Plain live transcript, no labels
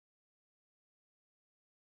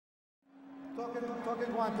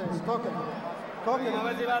Toquen guantes, toquen. Toquen. A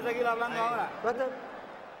ver si va a seguir hablando ahora.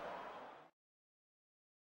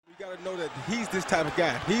 You got to know that he's this type of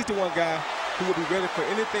guy. He's the one guy who will be ready for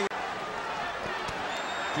anything.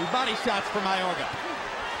 2 body shots for Mayorga.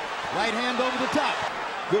 Right hand over the top.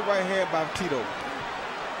 Good right hand by Tito.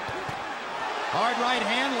 Hard right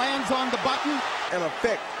hand lands on the button. An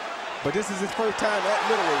effect. But this is his first time at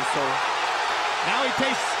middleweight, so. Now he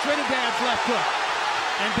tastes Trinidad's left hook.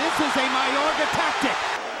 And this is a Mayorga tactic.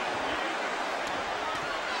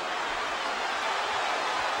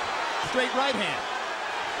 Straight right hand.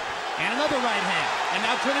 And another right hand. And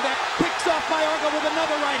now Trinidad picks off Mayorga with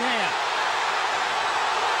another right hand.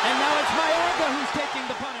 And now it's Mayorga who's taking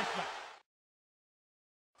the punishment.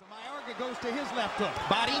 So Mayorga goes to his left hook.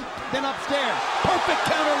 Body, then upstairs. Perfect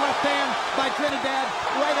counter left hand by Trinidad.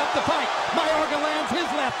 Right up the pipe. Mayorga lands his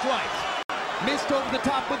left twice. Missed over the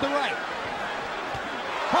top with the right.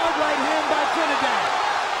 Hard right hand by Trinidad.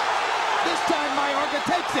 This time Mayorga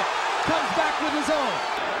takes it. Comes back with his own.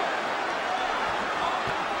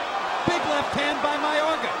 Big left hand by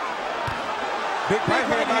Mayorga. Big right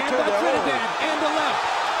hand by Trinidad. And the left.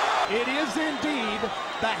 It is indeed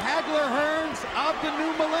the Hagler Hearns of the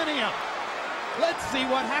new millennium. Let's see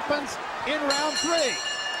what happens in round 3.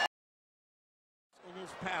 In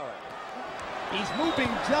his power. He's moving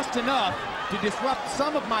just enough to disrupt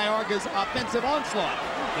some of Mayorga's offensive onslaught.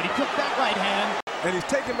 But he took that right hand. And he's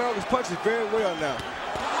taking Mayorga's punches very well now.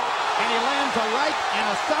 And he lands a right and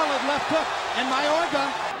a solid left hook. And Mayorga.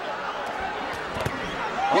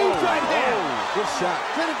 Huge right hand. Oh, good shot.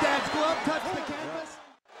 Trinidad's glove touched the canvas.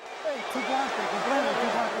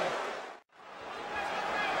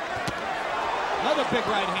 Another big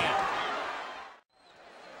right hand.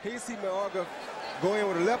 Here you see Mayorga go in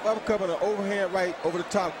with a left uppercut and an overhand right over the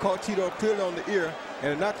top. Caught Tito clearly on the ear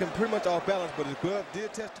and it knocked him pretty much off balance, but his glove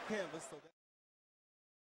did touch the canvas. So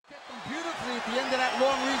Kept him beautifully at the end of that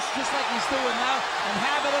long reach, just like he's doing now, and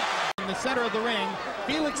have it in the center of the ring.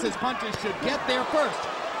 Felix's punches should get there first,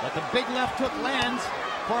 but the big left hook lands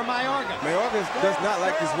for Mayorga. Mayorga does not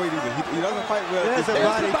like this weight either. He doesn't fight well. There's a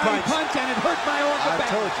body punch, and it hurt Mayorga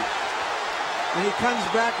back. I told you. And he comes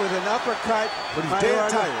back with an uppercut, but he's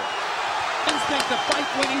dead tired. Instinct to fight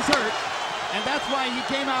when he's hurt, and that's why he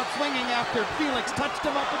came out swinging after Felix touched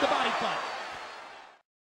him up with the body punch.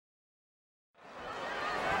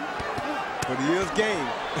 But he is game.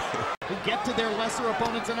 Who get to their lesser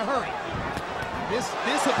opponents in a hurry. This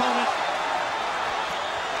opponent,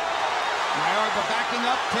 Mayorga backing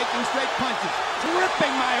up, taking straight punches,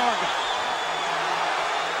 ripping Mayorga.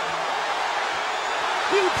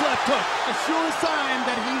 Huge left hook, a sure sign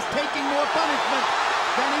that he's taking more punishment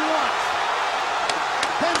than he wants.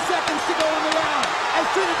 10 seconds to go in the round as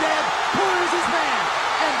Trinidad corners his man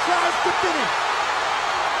and tries to finish.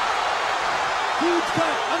 Huge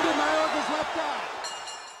cut under Mayorga's left eye.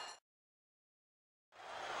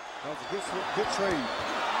 That was a good trade.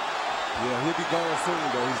 Yeah, he'll be gone soon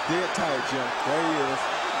though. He's dead tired, Jim. There he is.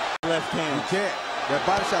 left hand. He can't. That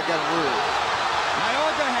body shot got him worried.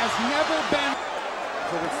 Mayorga has never been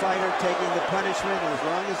For the fighter taking the punishment as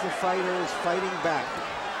long as the fighter is fighting back.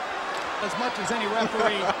 as much as any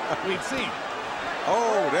referee we've seen.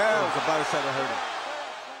 Oh, that was a body shot that hurt him.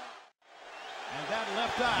 And that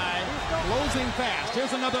left eye closing fast.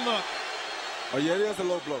 Here's another look. Oh, yeah, it is a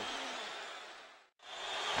low blow.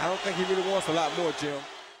 I don't think he really wants a lot more, Jim.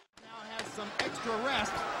 Now has some extra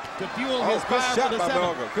rest to fuel his good fire shot for the by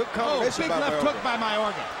seventh. Mayorga. Good combination big by left Mayorga. hook by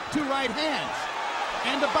Mayorga. Two right hands.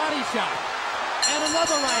 And a body shot. And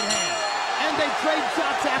another right hand. And they trade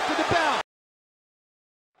shots after the bell.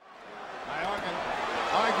 Mayorga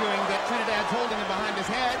arguing that Trinidad's holding him behind his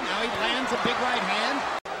head. Now he lands a big right hand.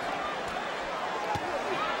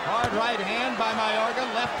 Hard right hand by Mayorga.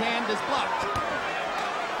 Left hand is blocked.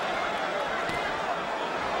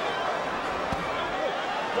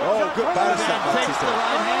 Oh, good body shot by Takes Tito. the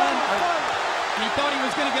right hand. He thought he was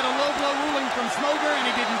going to get a low blow ruling from Smoger, and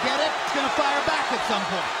he didn't get it. He's going to fire back at some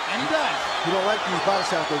point, and he does. You don't like these body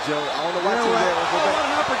shots though, Joe. I don't know why you there. Oh, what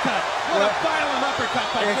an uppercut. What a violent uppercut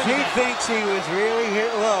by If he Trinidad. thinks he was really hit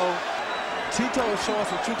low, Tito is showing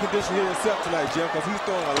some true condition here himself tonight, Jim, because he's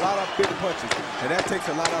throwing a lot of big punches, and that takes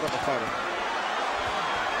a lot out of a fighter.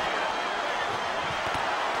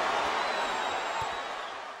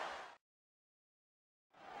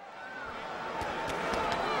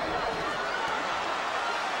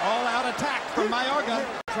 All-out attack from Mayorga,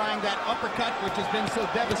 trying that uppercut, which has been so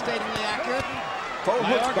devastatingly accurate. 4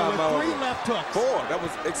 hooks by Mayorga with Mayorga. 3 left hooks. 4. That was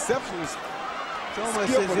exceptional. it's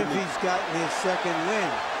almost as if he's gotten his second win.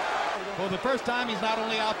 For the first time, he's not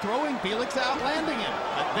only out-throwing Felix, out-landing him.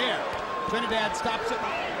 But there, Trinidad stops it.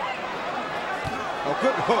 Oh,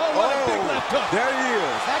 good hook. Oh, what a big left hook. There he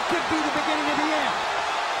is. That could be the beginning of the end.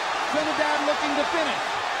 Trinidad looking to finish.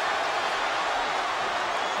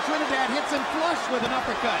 Trinidad hits him flush with an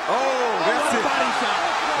uppercut. Oh, that's what a it. body shot.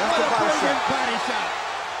 That's What the a body brilliant shot. body shot.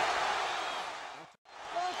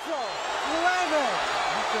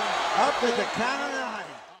 Up at the count of 9.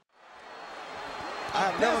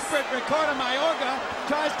 Desperate Ricardo Mayorga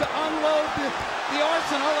tries to unload the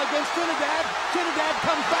arsenal against Trinidad. Trinidad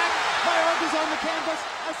comes back. Mayorga's on the canvas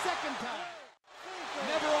a second time.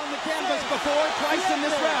 Never on the canvas before, twice in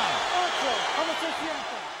this round.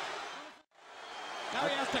 Now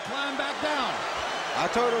he has to climb back down. I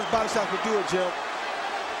told you those body shots would do it, Jim.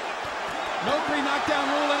 No 3 knockdown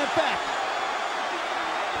rule in effect.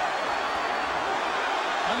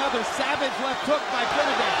 Another savage left hook by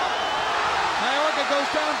Trinidad. Mayorga goes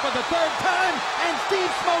down for the 3rd time, and Steve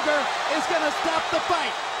Smoger is going to stop the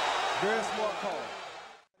fight. Very smart call.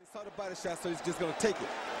 He saw the body shot, so he's just going to take it.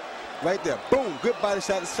 Right there. Boom. Good body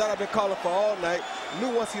shot. The shot I've been calling for all night.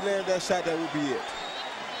 Knew once he landed that shot, that would be it.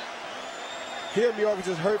 Here, Mayorga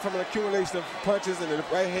just hurt from an accumulation of punches, and the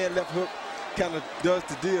right hand, left hook kind of does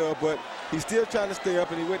the deal, but he's still trying to stay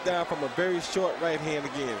up, and he went down from a very short right hand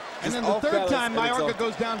again. And then the 3rd time, Mayorga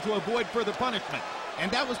goes down to avoid further punishment. And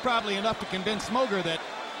that was probably enough to convince Smoger that,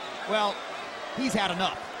 well, he's had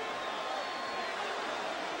enough.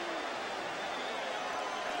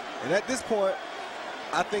 And at this point,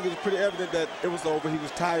 I think it was pretty evident that it was over. He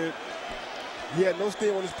was tired. He had no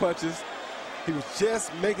steam on his punches. He was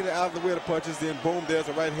just making it out of the way of the punches. Then, boom, there's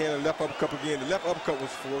a right hand and left uppercut again. The left uppercut was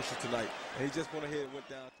ferocious tonight. And he just went ahead and went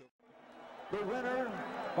down to him. The winner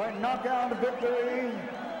by knockout victory,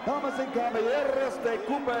 damas y caballeros de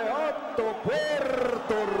Cupeoto,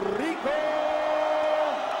 Puerto Rico,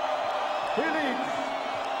 Felix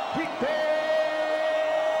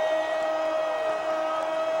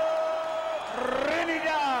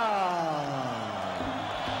Trinidad.